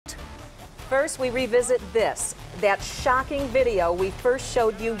first, we revisit this. That shocking video we first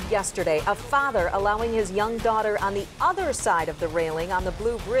showed you yesterday. A father allowing his young daughter on the other side of the railing on the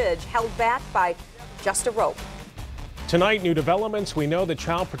Blue Bridge, held back by just a rope. Tonight, new developments. We know that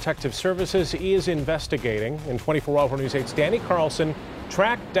Child Protective Services is investigating. In 24-hour News 8's Danny Carlson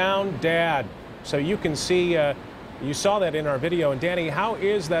tracked down Dad. So you can see, you saw that in our video. And Danny, how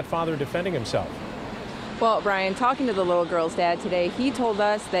is that father defending himself? Well, Brian, talking to the little girl's dad today, he told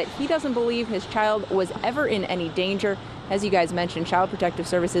us that he doesn't believe his child was ever in any danger. As you guys mentioned, Child Protective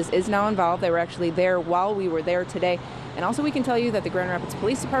Services is now involved. They were actually there while we were there today. And also we can tell you that the Grand Rapids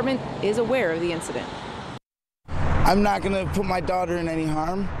Police Department is aware of the incident. I'm not going to put my daughter in any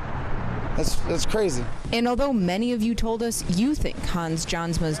harm. That's crazy. And although many of you told us you think Hans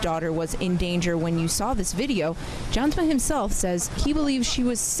Jansma's daughter was in danger when you saw this video, Jansma himself says he believes she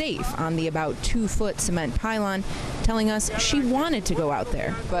was safe on the about 2-foot cement pylon, telling us she wanted to go out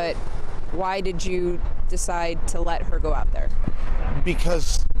there. But why did you decide to let her go out there?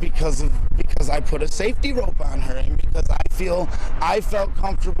 Because I put a safety rope on her, and because I felt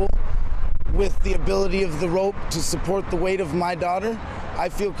comfortable with the ability of the rope to support the weight of my daughter. I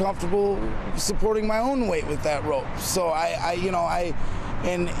feel comfortable supporting my own weight with that rope. So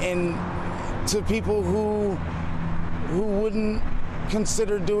and to people who wouldn't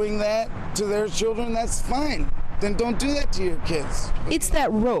consider doing that to their children, that's fine. Then don't do that to your kids. It's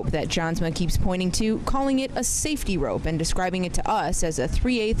that rope that Jansma keeps pointing to, calling it a safety rope and describing it to us as a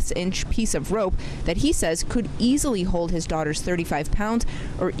 3/8 inch piece of rope that he says could easily hold his daughter's 35 pounds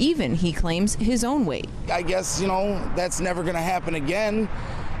or even, he claims, his own weight. I guess, that's never going to happen again.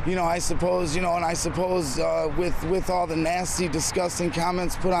 I suppose, with all the nasty, disgusting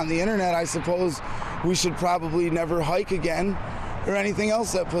comments put on the internet, I suppose we should probably never hike again or anything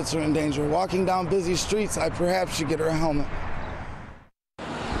else that puts her in danger. Walking down busy streets, I perhaps should get her a helmet.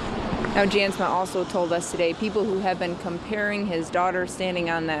 Now, Jansma also told us today people who have been comparing his daughter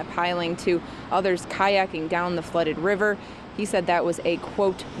standing on that piling to others kayaking down the flooded river. He said that was a,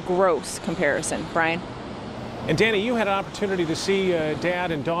 quote, gross comparison. Brian? And Danny, you had an opportunity to see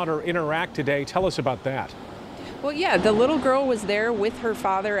Dad and daughter interact today. Tell us about that. Well, yeah, the little girl was there with her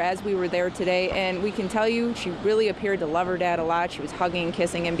father as we were there today, and we can tell you she really appeared to love her dad a lot. She was hugging,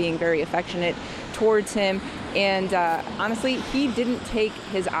 kissing him, being very affectionate towards him. And honestly, he didn't take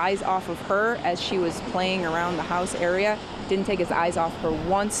his eyes off of her as she was playing around the house area. Didn't take his eyes off her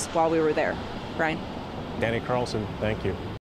once while we were there. Brian? Danny Carlson, thank you.